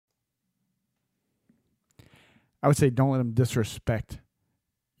I would say don't let them disrespect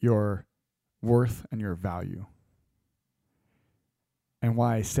your worth and your value. And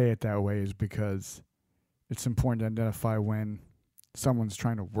why I say it that way is because it's important to identify when someone's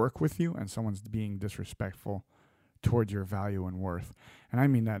trying to work with you and someone's being disrespectful towards your value and worth. And I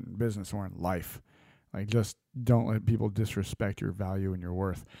mean that in business or in life. Like, just don't let people disrespect your value and your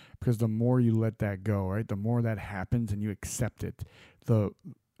worth, because the more you let that go, right, the more that happens and you accept it, the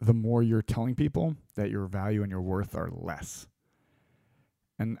more you're telling people that your value and your worth are less.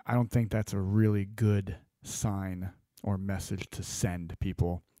 And I don't think that's a really good sign or message to send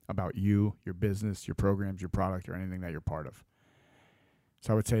people about you, your business, your programs, your product, or anything that you're part of.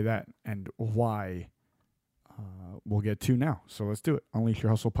 So I would say that, and why we'll get to now. So let's do it. Unleash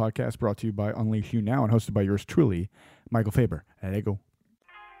Your Hustle podcast, brought to you by Unleash You Now and hosted by yours truly, Michael Faber. There you go.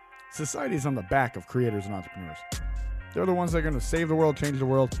 Society is on the back of creators and entrepreneurs. They're the ones that are going to save the world, change the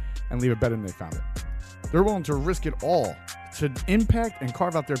world, and leave it better than they found it. They're willing to risk it all to impact and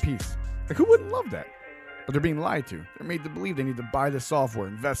carve out their piece. Like, who wouldn't love that? But they're being lied to. They're made to believe they need to buy this software,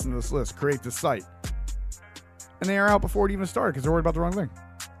 invest in this list, create this site. And they are out before it even started because they're worried about the wrong thing.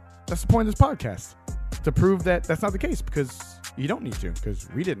 That's the point of this podcast. To prove that that's not the case, because you don't need to, because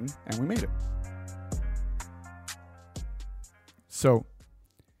we didn't, and we made it. So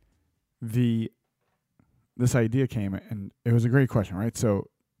this idea came, and it was a great question, right? So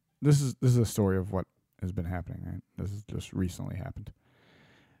this is a story of what has been happening, right? This has just recently happened.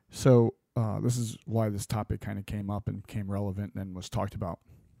 So this is why this topic kind of came up and became relevant and was talked about.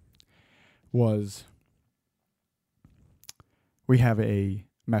 Was we have a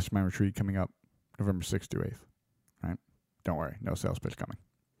mastermind retreat coming up November 6th through 8th, right? Don't worry, no sales pitch coming.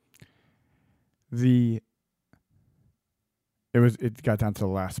 It got down to the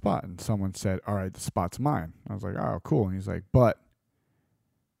last spot, and someone said, all right, the spot's mine. I was like, oh, cool. And he's like, but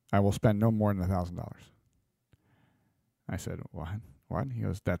I will spend no more than $1,000. I said, what? He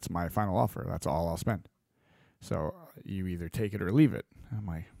goes, that's my final offer. That's all I'll spend. So you either take it or leave it. I'm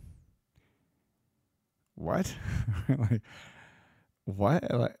like, what? Like,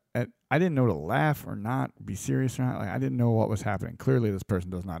 what? Like, I didn't know to laugh or not, be serious or not. Like, I didn't know what was happening. Clearly, this person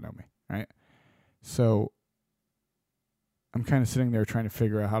does not know me, right? So I'm kind of sitting there trying to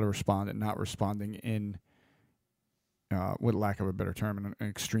figure out how to respond and not responding in, with lack of a better term, in an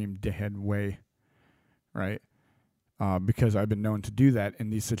extreme dickhead way, right? Because I've been known to do that in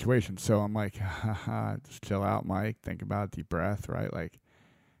these situations. So I'm like, just chill out, Mike. Think about it, deep breath, right? Like,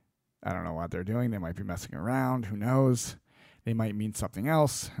 I don't know what they're doing. They might be messing around. Who knows? They might mean something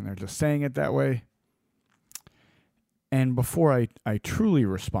else, and they're just saying it that way. And before I truly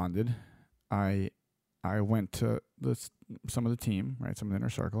responded, I went to some of the team, right, some of the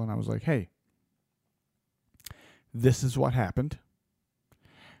inner circle, and I was like, hey, this is what happened.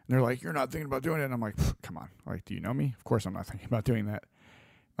 And they're like, you're not thinking about doing it. And I'm like, come on. Like, do you know me? Of course I'm not thinking about doing that.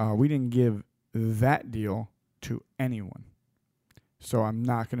 We didn't give that deal to anyone. So I'm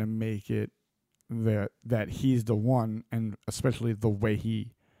not going to make it that he's the one, and especially the way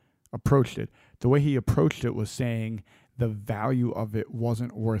he approached it. The way he approached it was saying the value of it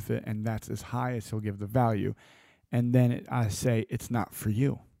wasn't worth it, and that's as high as he'll give the value. And then I say, it's not for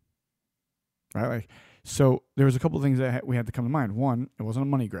you. Right? Like, so there was a couple of things that we had to come to mind. One, it wasn't a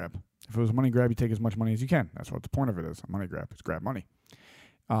money grab. If it was a money grab, you take as much money as you can. That's what the point of it is. A money grab. It's grab money.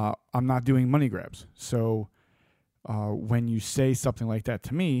 I'm not doing money grabs. So when you say something like that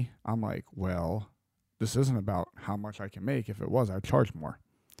to me, I'm like, well, this isn't about how much I can make. If it was, I'd charge more.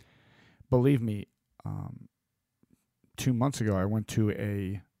 Believe me, 2 months ago, I went to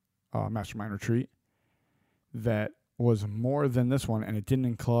a mastermind retreat that was more than this one, and it didn't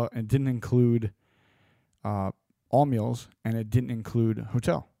include all meals, and it didn't include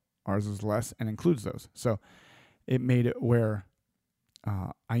hotel. Ours is less and includes those. So it made it where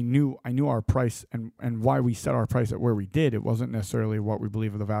I knew our price and why we set our price at where we did. It wasn't necessarily what we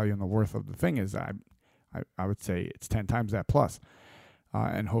believe the value and the worth of the thing is. I would say it's 10 times that plus.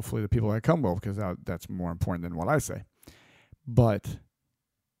 And hopefully the people that come will, because that's more important than what I say. But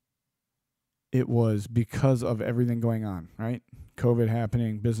it was because of everything going on, right? COVID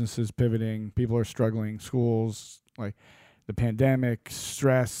happening, businesses pivoting, people are struggling, schools, like the pandemic,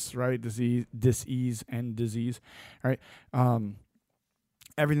 stress, right? Disease, right?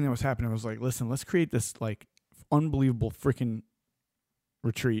 Everything that was happening was like, listen, let's create this like unbelievable freaking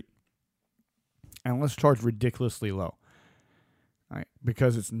retreat, and let's charge ridiculously low, right?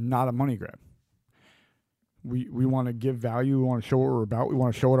 Because it's not a money grab. We want to give value. We want to show what we're about. We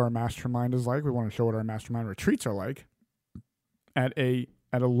want to show what our mastermind is like. We want to show what our mastermind retreats are like at a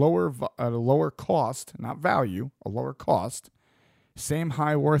lower cost, not value, a lower cost, same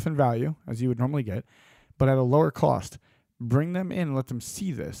high worth and value as you would normally get, but at a lower cost. Bring them in, let them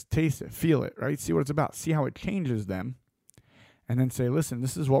see this, taste it, feel it, right? See what it's about, see how it changes them, and then say, listen,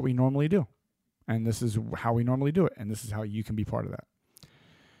 this is what we normally do, and this is how we normally do it, and this is how you can be part of that.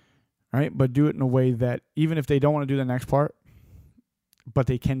 Right? But do it in a way that even if they don't want to do the next part, but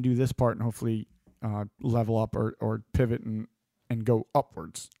they can do this part and hopefully level up or pivot and go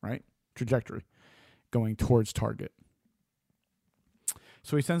upwards, right? Trajectory, going towards target.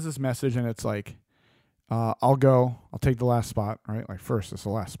 So he sends this message, and it's like, I'll take the last spot, right? Like, first, it's the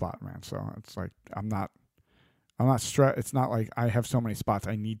last spot, man. So it's like, I'm not stressed. It's not like I have so many spots,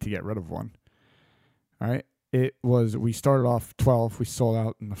 I need to get rid of one. All right. We started off 12. We sold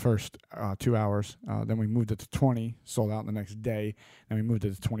out in the first 2 hours. Then we moved it to 20, sold out the next day. Then we moved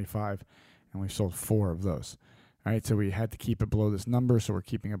it to 25, and we sold 4 of those. All right. So we had to keep it below this number. So we're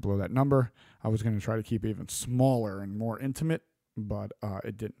keeping it below that number. I was going to try to keep it even smaller and more intimate, but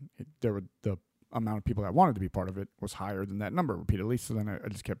it didn't. The amount of people that wanted to be part of it was higher than that number repeatedly. So then I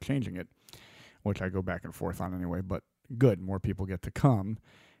just kept changing it, which I go back and forth on anyway. But good. More people get to come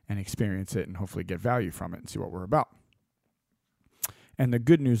and experience it and hopefully get value from it and see what we're about. And the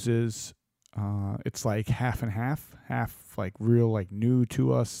good news is it's like half and half like real, like new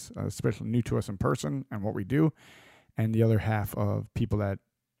to us, especially new to us in person and what we do, and the other half of people that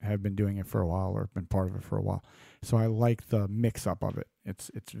have been doing it for a while or been part of it for a while. So I like the mix up of it.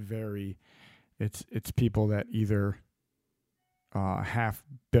 It's people that either have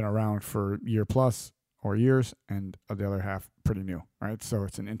been around for year plus or years, and the other half pretty new, right? So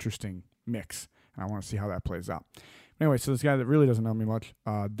it's an interesting mix, and I want to see how that plays out. Anyway, so this guy that really doesn't know me much,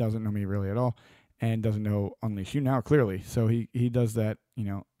 doesn't know me really at all, and doesn't know Unleash You Now clearly. So he does that,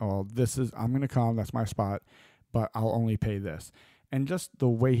 I'm going to come, that's my spot, but I'll only pay this. And just the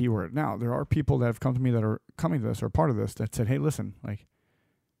way he worded. Now, there are people that have come to me that are coming to this or part of this that said, hey, listen, like,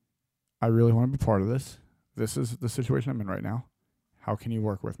 I really want to be part of this. This is the situation I'm in right now. How can you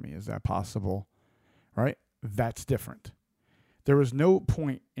work with me? Is that possible? Right? That's different. There was no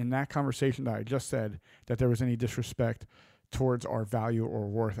point in that conversation that I just said that there was any disrespect towards our value or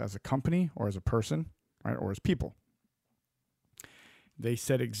worth as a company or as a person, right? Or as people. They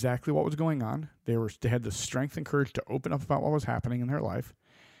said exactly what was going on. They had the strength and courage to open up about what was happening in their life.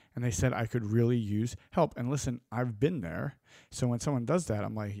 And they said, I could really use help. And listen, I've been there. So when someone does that,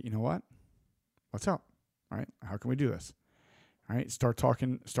 I'm like, you know what? What's up? All right? How can we do this? All right? Start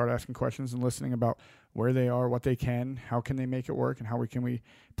talking, start asking questions and listening about where they are, what they can, how can they make it work, and how can we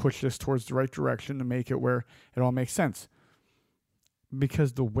push this towards the right direction to make it where it all makes sense.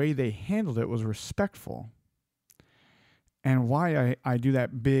 Because the way they handled it was respectful. And why I do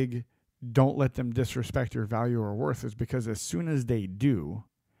that big, don't let them disrespect your value or worth, is because as soon as they do,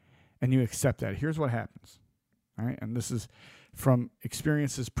 and you accept that, here's what happens. All right? And this is from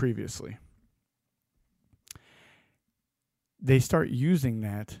experiences previously. They start using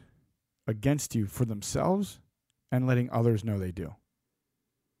that against you for themselves and letting others know they do.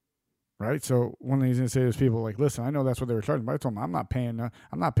 Right? So one thing he's going to say to those people, like, listen, I know that's what they were charging, but I told them, I'm not paying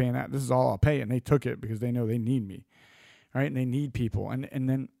that. This is all I'll pay. And they took it because they know they need me. Right? And they need people. And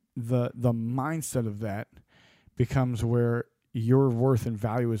then the mindset of that becomes where your worth and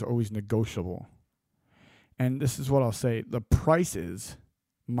value is always negotiable. And this is what I'll say. The price is,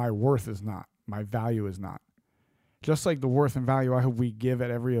 my worth is not. My value is not. Just like the worth and value I hope we give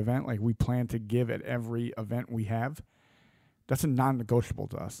at every event, like we plan to give at every event we have, that's a non-negotiable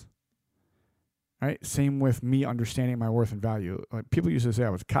to us. Right? Same with me understanding my worth and value. Like, people used to say I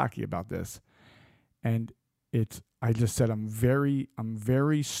was cocky about this. And I just said I'm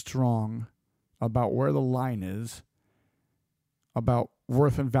very strong about where the line is about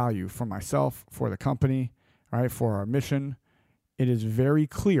worth and value for myself, for the company, right, for our mission. It is very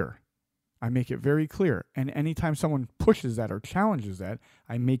clear. I make it very clear. And anytime someone pushes that or challenges that,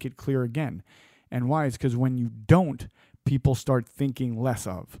 I make it clear again. And why? It's because when you don't, people start thinking less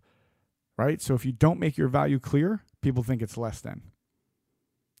of, right? So if you don't make your value clear, people think it's less than.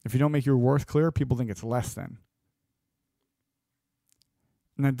 If you don't make your worth clear, people think it's less than.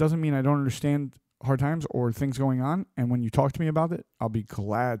 And that doesn't mean I don't understand hard times or things going on. And when you talk to me about it, I'll be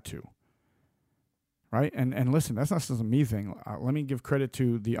glad to. Right? And listen, that's not just a me thing. Let me give credit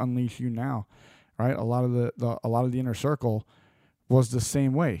to the Unleash You Now. Right? A lot of the inner circle was the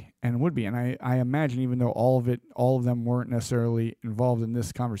same way and would be. And I imagine, even though all of them weren't necessarily involved in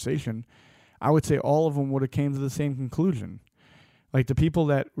this conversation, I would say all of them would have came to the same conclusion. Like, the people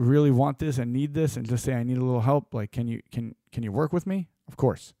that really want this and need this and just say, I need a little help, like, can you work with me? Of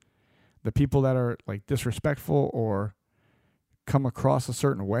course. The people that are like disrespectful or come across a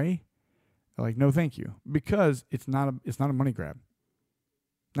certain way, they're like, no, thank you, because it's not a money grab.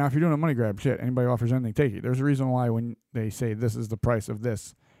 Now, if you're doing a money grab, shit, anybody offers anything, take it. There's a reason why when they say this is the price of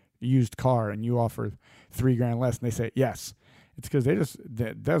this used car and you offer $3,000 less and they say yes, it's because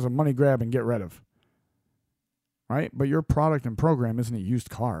there's a money grab and get rid of. Right? But your product and program isn't a used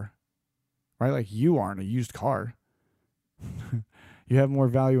car. Right? Like you aren't a used car. You have more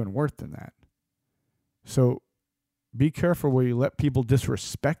value and worth than that. So be careful where you let people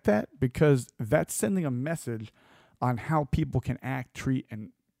disrespect that, because that's sending a message on how people can act, treat,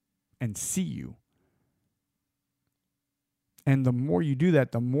 and see you. And the more you do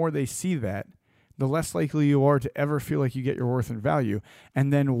that, the more they see that, the less likely you are to ever feel like you get your worth and value.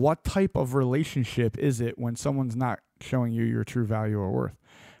 And then what type of relationship is it when someone's not showing you your true value or worth?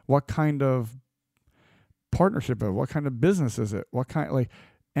 What kind of partnership is it? What kind of business is it? What kind, like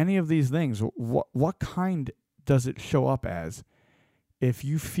any of these things, what kind does it show up as if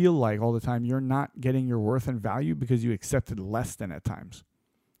you feel like all the time you're not getting your worth and value because you accepted less than at times?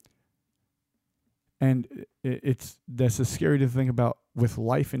 And that's a scary to think about with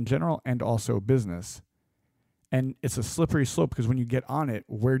life in general and also business. And it's a slippery slope, because when you get on it,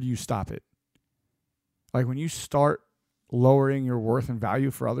 where do you stop it? Like when you start lowering your worth and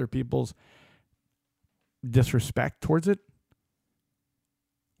value for other people's disrespect towards it,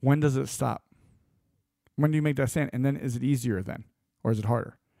 when does it stop? When do you make that stand? And then is it easier then? Or is it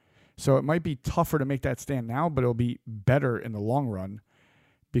harder? So it might be tougher to make that stand now, but it'll be better in the long run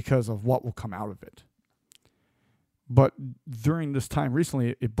because of what will come out of it. But during this time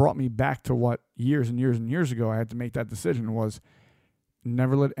recently, it brought me back to what years and years and years ago I had to make that decision, was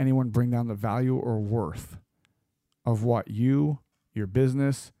never let anyone bring down the value or worth of what you, your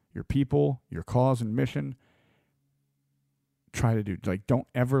business, your people, your cause and mission try to do. Like, don't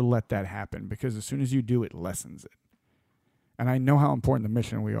ever let that happen, because as soon as you do, it lessens it. And I know how important the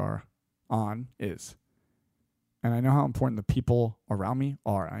mission we are on is. And I know how important the people around me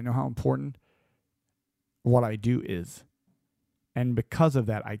are. I know how important what I do is. And because of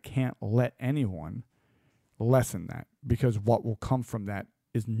that, I can't let anyone lessen that, because what will come from that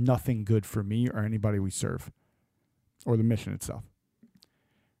is nothing good for me or anybody we serve or the mission itself.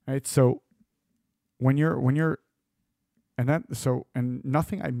 Right? So when you're and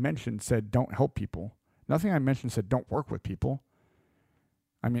nothing I mentioned said don't help people. Nothing I mentioned said don't work with people.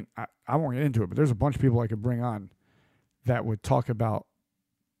 I mean, I won't get into it, but there's a bunch of people I could bring on that would talk about,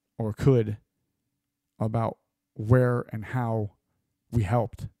 or could, about where and how we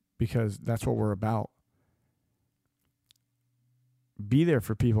helped, because that's what we're about. Be there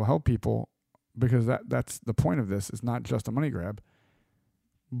for people, help people, because that's the point of this. Is not just a money grab,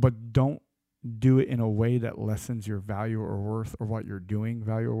 but don't do it in a way that lessens your value or worth, or what you're doing,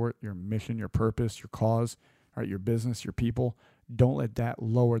 value or worth, your mission, your purpose, your cause, right, your business, your people. Don't let that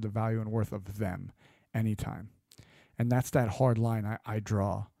lower the value and worth of them anytime. And that's that hard line I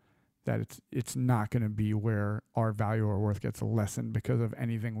draw, that it's not going to be where our value or worth gets lessened because of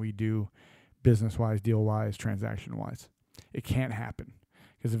anything we do business-wise, deal-wise, transaction-wise. It can't happen,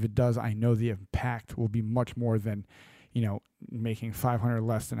 because if it does, I know the impact will be much more than, making $500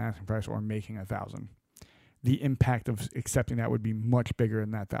 less than asking price or making $1,000. The impact of accepting that would be much bigger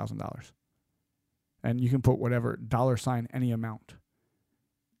than that $1,000. And you can put whatever $, any amount.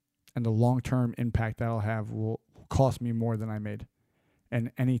 And the long-term impact that'll have will cost me more than I made.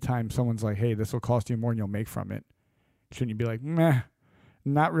 And anytime someone's like, hey, this will cost you more than you'll make from it, shouldn't you be like, meh,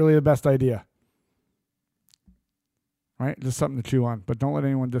 not really the best idea. Right? Just something to chew on. But don't let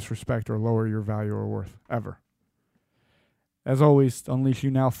anyone disrespect or lower your value or worth, ever. As always, Unleash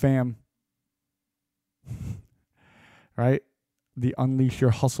You Now fam. Right? The Unleash Your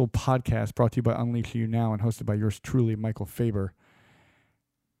Hustle podcast, brought to you by Unleash You Now and hosted by yours truly, Michael Faber.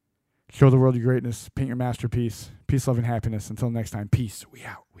 Show the world your greatness. Paint your masterpiece. Peace, love, and happiness. Until next time, peace. We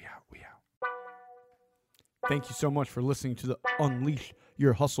out. We out. We out. Thank you so much for listening to the Unleash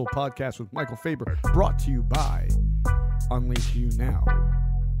Your Hustle podcast with Michael Faber, brought to you by Unleash You Now,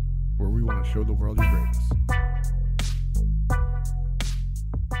 where we want to show the world your greatness.